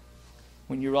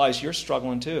when you realize you're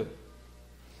struggling too.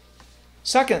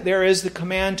 Second, there is the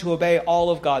command to obey all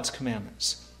of God's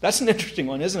commandments. That's an interesting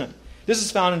one, isn't it? This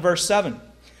is found in verse 7.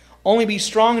 Only be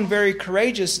strong and very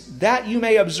courageous, that you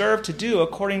may observe to do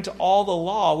according to all the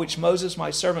law which Moses my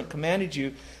servant commanded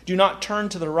you. Do not turn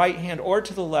to the right hand or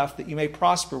to the left, that you may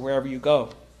prosper wherever you go.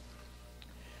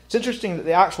 It's interesting that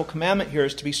the actual commandment here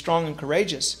is to be strong and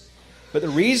courageous. But the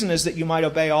reason is that you might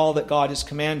obey all that God has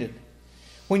commanded.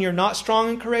 When you're not strong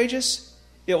and courageous,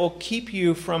 it will keep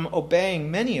you from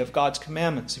obeying many of God's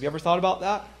commandments. Have you ever thought about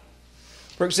that?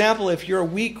 For example, if you're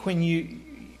weak when you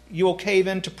will cave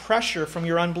into pressure from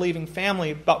your unbelieving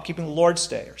family about keeping the Lord's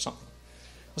Day or something.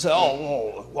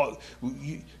 They'll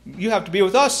say, you have to be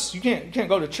with us. You can't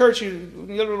go to church.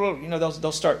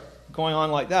 They'll start going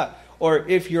on like that. Or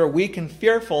if you're weak and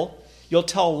fearful, you'll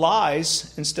tell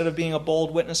lies instead of being a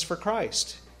bold witness for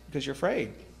Christ because you're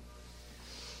afraid.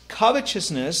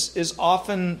 Covetousness is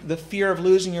often the fear of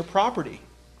losing your property.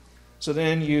 So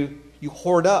then you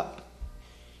hoard up.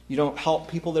 You don't help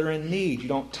people that are in need. You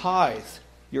don't tithe.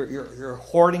 You're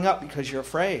hoarding up because you're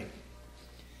afraid.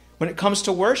 When it comes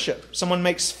to worship, someone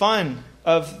makes fun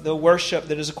of the worship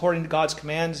that is according to God's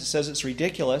commands and says it's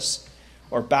ridiculous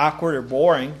or backward or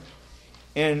boring.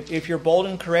 And if you're bold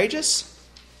and courageous,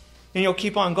 then you'll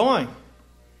keep on going.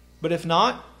 But if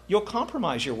not, you'll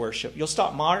compromise your worship. You'll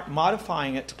stop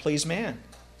modifying it to please man.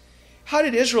 How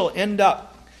did Israel end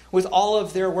up with all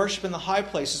of their worship in the high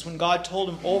places when God told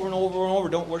them over and over and over,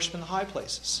 don't worship in the high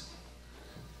places?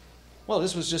 Well,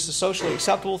 this was just a socially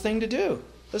acceptable thing to do.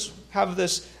 Let's have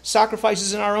this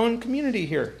sacrifices in our own community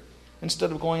here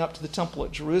instead of going up to the temple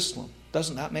at Jerusalem.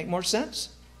 Doesn't that make more sense?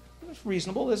 It's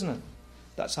reasonable, isn't it?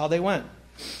 That's how they went.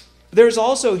 There's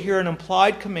also here an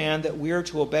implied command that we are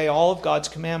to obey all of God's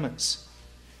commandments.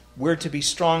 We're to be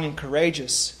strong and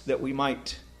courageous that we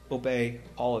might obey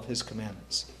all of His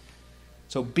commandments.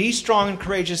 So be strong and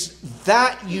courageous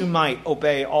that you might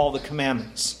obey all the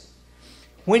commandments.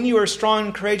 When you are strong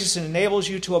and courageous, it enables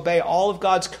you to obey all of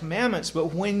God's commandments.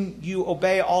 But when you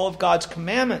obey all of God's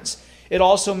commandments, it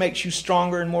also makes you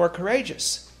stronger and more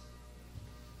courageous.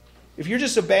 If you're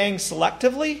just obeying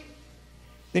selectively,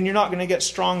 then you're not going to get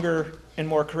stronger and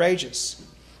more courageous.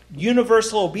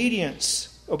 Universal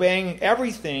obedience, obeying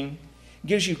everything,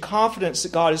 gives you confidence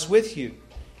that God is with you,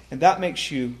 and that makes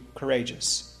you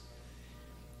courageous.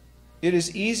 It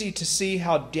is easy to see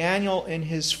how Daniel and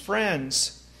his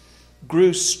friends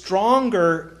grew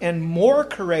stronger and more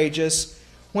courageous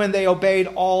when they obeyed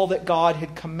all that God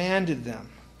had commanded them.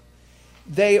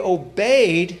 They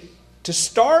obeyed to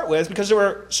start with because they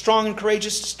were strong and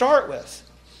courageous to start with.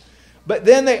 But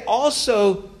then they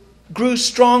also grew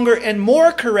stronger and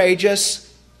more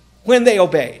courageous when they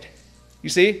obeyed. You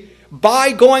see?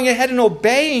 By going ahead and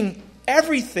obeying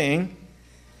everything,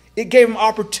 it gave them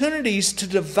opportunities to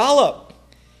develop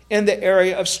in the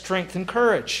area of strength and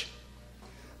courage.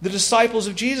 The disciples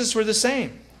of Jesus were the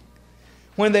same.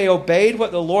 When they obeyed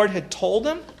what the Lord had told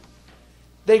them,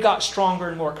 they got stronger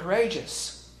and more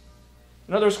courageous.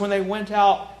 In other words, when they went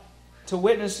out to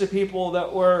witness to people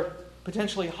that were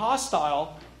potentially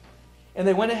hostile, and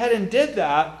they went ahead and did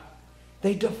that,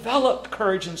 they developed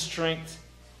courage and strength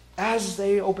as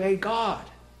they obey God.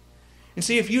 And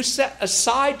see, if you set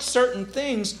aside certain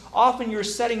things, often you're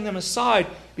setting them aside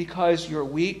because you're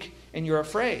weak and you're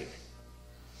afraid.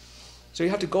 So you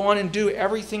have to go on and do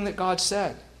everything that God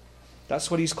said.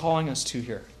 That's what he's calling us to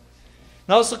here.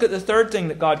 Now let's look at the third thing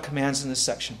that God commands in this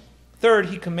section. Third,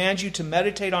 he commands you to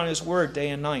meditate on his word day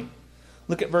and night.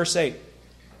 Look at verse 8.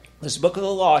 This book of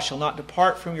the law shall not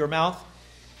depart from your mouth,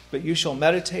 but you shall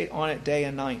meditate on it day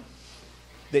and night,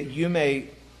 that you may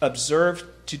observe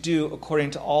to do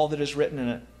according to all that is written in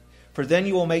it. For then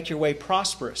you will make your way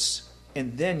prosperous,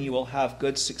 and then you will have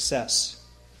good success.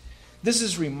 This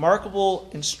is remarkable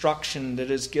instruction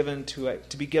that is given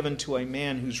to be given to a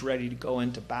man who's ready to go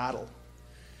into battle,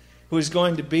 who is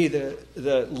going to be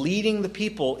the leading the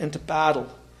people into battle.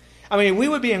 I mean, we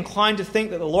would be inclined to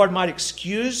think that the Lord might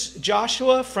excuse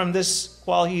Joshua from this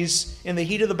while he's in the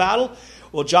heat of the battle.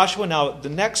 Well, Joshua, now the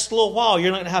next little while,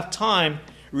 you're not going to have time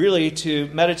really to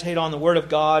meditate on the Word of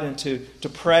God and to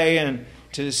pray and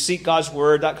to seek God's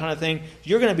Word, that kind of thing.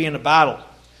 You're going to be in a battle.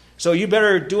 So you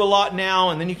better do a lot now,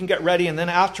 and then you can get ready, and then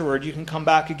afterward you can come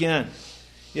back again.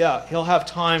 Yeah, he'll have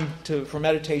time for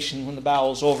meditation when the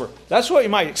battle's over. That's what you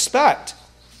might expect.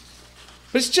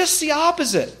 But it's just the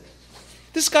opposite.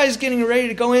 This guy is getting ready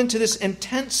to go into this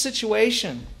intense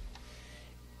situation.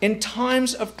 In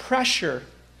times of pressure,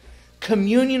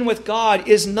 communion with God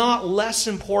is not less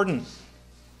important.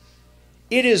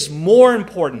 It is more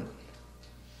important.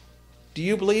 Do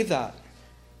you believe that?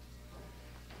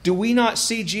 Do we not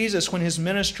see Jesus, when his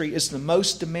ministry is the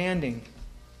most demanding,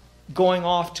 going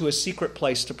off to a secret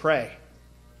place to pray?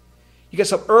 He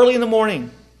gets up early in the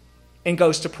morning and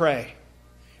goes to pray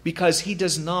because he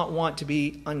does not want to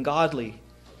be ungodly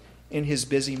in his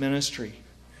busy ministry.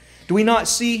 Do we not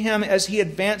see him as he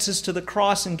advances to the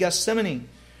cross in Gethsemane,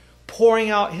 pouring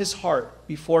out his heart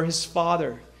before his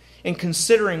Father and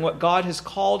considering what God has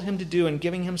called him to do and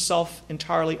giving himself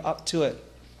entirely up to it,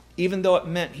 even though it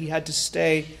meant he had to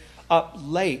stay up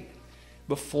late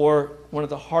before one of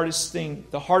the hardest thing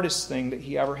that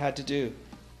he ever had to do?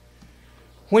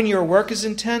 When your work is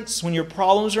intense, when your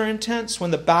problems are intense,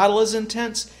 when the battle is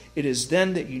intense, it is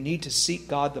then that you need to seek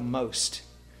God the most.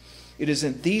 It is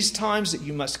in these times that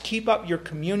you must keep up your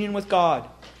communion with God.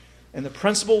 And the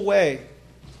principal way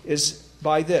is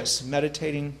by this,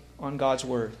 meditating on God's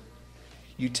Word.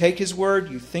 You take his Word,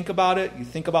 you think about it, you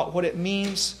think about what it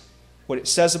means, what it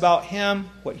says about him,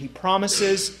 what he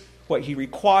promises, what he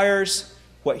requires,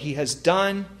 what he has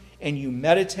done, and you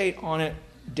meditate on it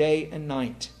day and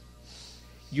night.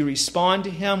 You respond to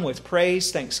him with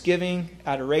praise, thanksgiving,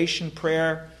 adoration,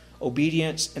 prayer,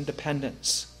 obedience, and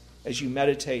dependence as you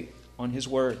meditate on his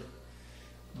Word.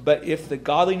 But if the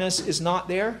godliness is not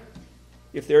there,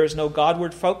 if there is no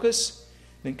Godward focus,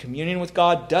 then communion with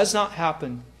God does not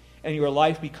happen, and your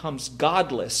life becomes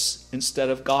godless instead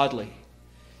of godly.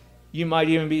 You might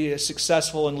even be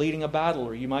successful in leading a battle,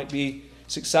 or you might be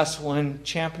successful in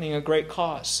championing a great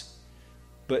cause,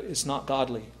 but it's not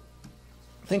godly.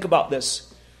 Think about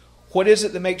this. What is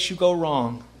it that makes you go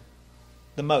wrong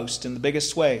the most, in the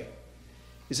biggest way?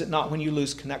 Is it not when you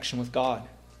lose connection with God?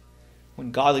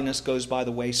 When godliness goes by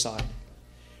the wayside?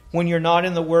 When you're not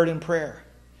in the Word and prayer?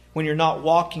 When you're not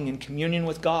walking in communion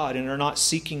with God and are not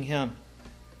seeking him?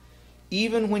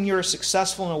 Even when you're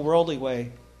successful in a worldly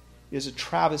way, it is a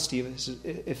travesty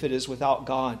if it is without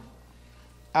God.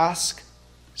 Ask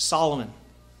Solomon.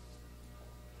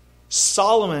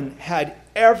 Solomon had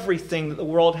everything that the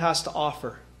world has to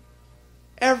offer.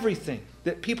 Everything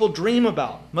that people dream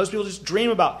about. Most people just dream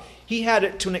about. He had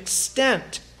it to an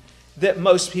extent that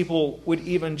most people would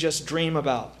even just dream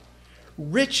about.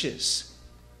 Riches,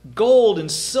 gold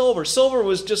and silver. Silver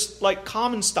was just like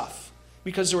common stuff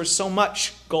because there was so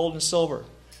much gold and silver.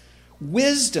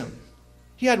 Wisdom.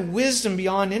 He had wisdom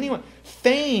beyond anyone.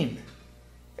 Fame.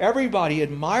 Everybody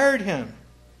admired him.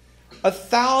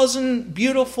 1,000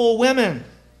 beautiful women.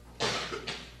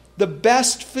 The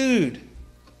best food.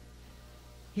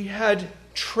 He had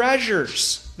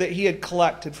treasures that he had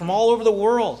collected from all over the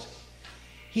world.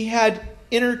 He had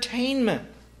entertainment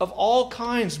of all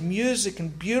kinds, music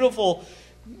and beautiful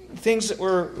things that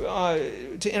were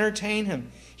to entertain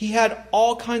him. He had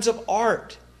all kinds of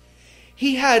art.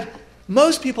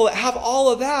 Most people that have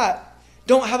all of that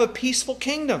don't have a peaceful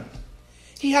kingdom.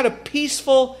 He had a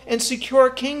peaceful and secure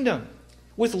kingdom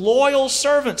with loyal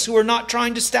servants who were not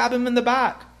trying to stab him in the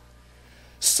back.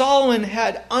 Solomon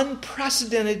had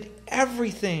unprecedented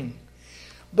everything.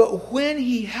 But when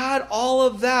he had all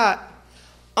of that,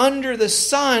 under the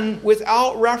sun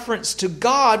without reference to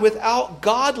God, without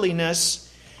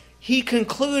godliness, he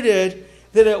concluded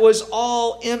that it was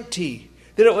all empty,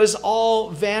 that it was all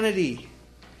vanity.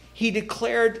 He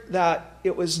declared that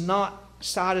it was not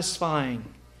satisfying,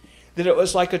 that it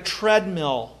was like a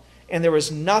treadmill and there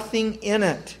was nothing in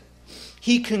it.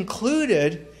 He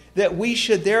concluded that we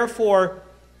should therefore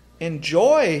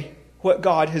enjoy what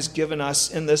God has given us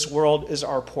in this world as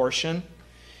our portion,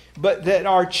 but that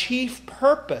our chief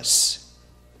purpose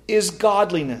is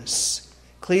godliness.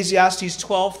 Ecclesiastes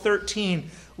 12:13,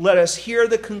 let us hear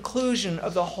the conclusion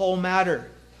of the whole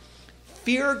matter.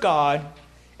 Fear God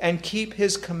and keep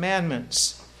his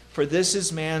commandments, for this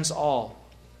is man's all.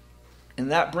 And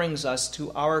that brings us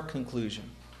to our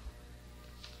conclusion.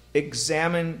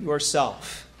 Examine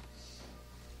yourself.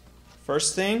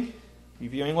 First thing,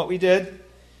 reviewing what we did,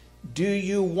 do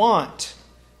you want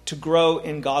to grow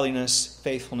in godliness,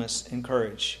 faithfulness, and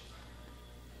courage?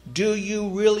 Do you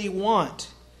really want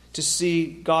to see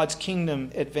God's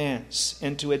kingdom advance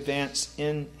and to advance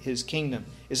in his kingdom?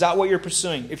 Is that what you're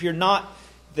pursuing? If you're not,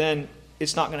 then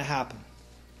it's not going to happen.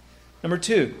 Number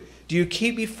 2, do you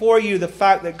keep before you the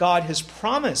fact that God has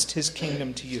promised his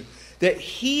kingdom to you? That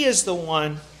he is the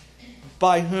one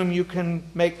by whom you can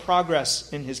make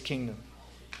progress in his kingdom.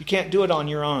 You can't do it on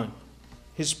your own.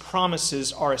 His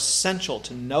promises are essential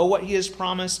to know what he has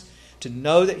promised, to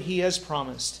know that he has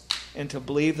promised, and to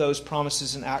believe those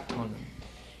promises and act on them.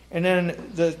 And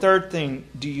then the third thing,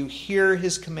 do you hear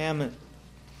his commandment?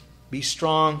 Be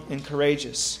strong and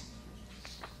courageous.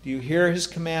 Do you hear his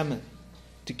commandment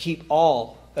to keep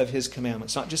all of his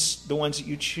commandments, not just the ones that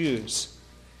you choose?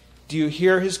 Do you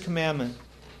hear his commandment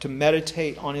to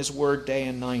meditate on his word day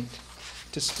and night,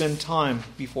 to spend time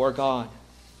before God?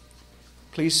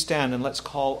 Please stand and let's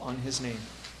call on his name.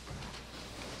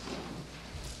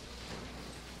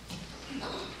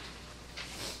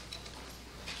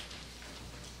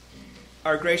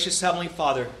 Our gracious Heavenly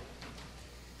Father,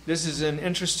 this is an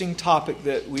interesting topic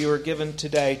that we were given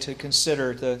today to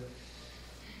consider, the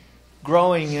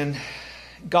growing in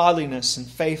godliness and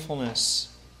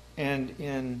faithfulness and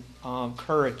in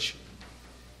courage.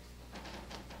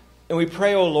 And we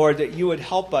pray, O Lord, that you would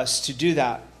help us to do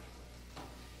that.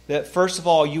 That first of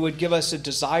all, you would give us a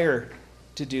desire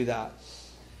to do that.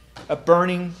 A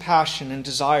burning passion and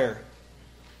desire.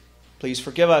 Please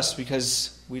forgive us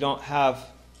because we don't have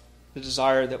the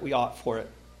desire that we ought for it.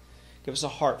 Give us a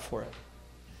heart for it.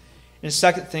 And the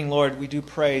second thing, Lord, we do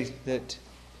pray that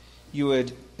you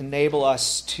would enable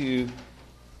us to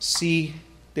see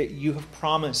that you have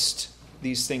promised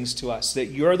these things to us. That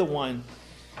you're the one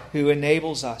who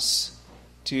enables us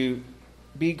to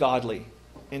be godly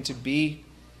and to be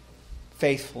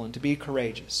faithful and to be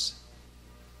courageous.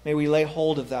 May we lay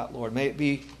hold of that, Lord. May it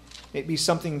be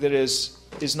something that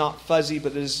is not fuzzy,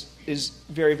 but is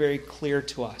very, very clear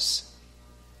to us.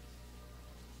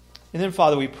 And then,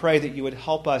 Father, we pray that you would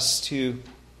help us to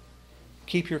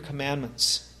keep your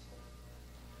commandments.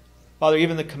 Father,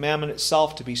 even the commandment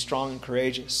itself to be strong and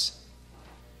courageous.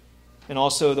 And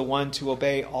also the one to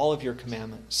obey all of your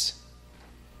commandments.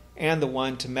 And the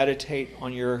one to meditate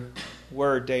on your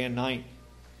word day and night.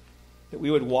 That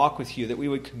we would walk with you, that we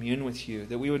would commune with you,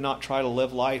 that we would not try to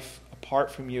live life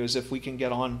apart from you as if we can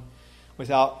get on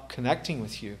without connecting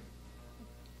with you.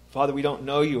 Father, we don't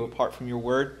know you apart from your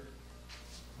word.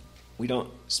 We don't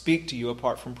speak to you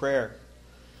apart from prayer.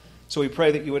 So we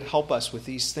pray that you would help us with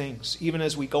these things, even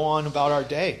as we go on about our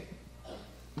day,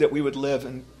 that we would live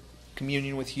in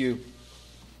communion with you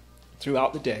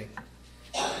throughout the day.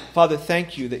 Father,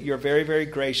 thank you that you're very, very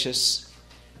gracious,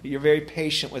 that you're very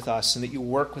patient with us, and that you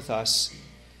work with us.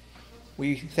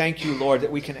 We thank you, Lord,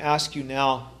 that we can ask you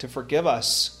now to forgive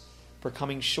us for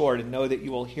coming short and know that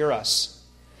you will hear us,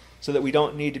 so that we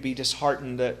don't need to be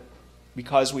disheartened that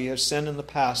because we have sinned in the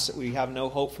past that we have no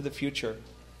hope for the future.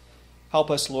 Help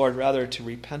us, Lord, rather to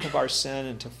repent of our sin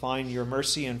and to find your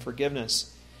mercy and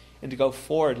forgiveness and to go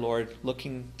forward, Lord,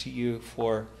 looking to you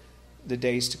for the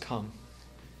days to come.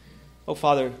 Oh,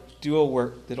 Father, do a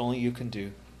work that only you can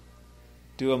do.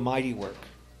 Do a mighty work.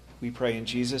 We pray in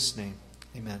Jesus' name.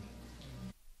 Amen.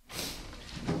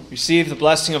 Receive the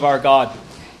blessing of our God.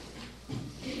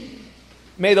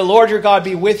 May the Lord your God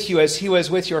be with you as he was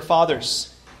with your fathers.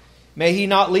 May he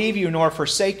not leave you nor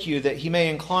forsake you, that he may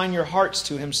incline your hearts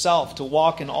to himself, to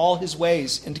walk in all his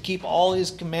ways, and to keep all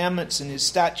his commandments and his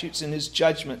statutes and his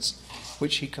judgments,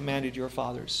 which he commanded your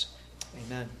fathers.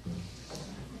 Amen.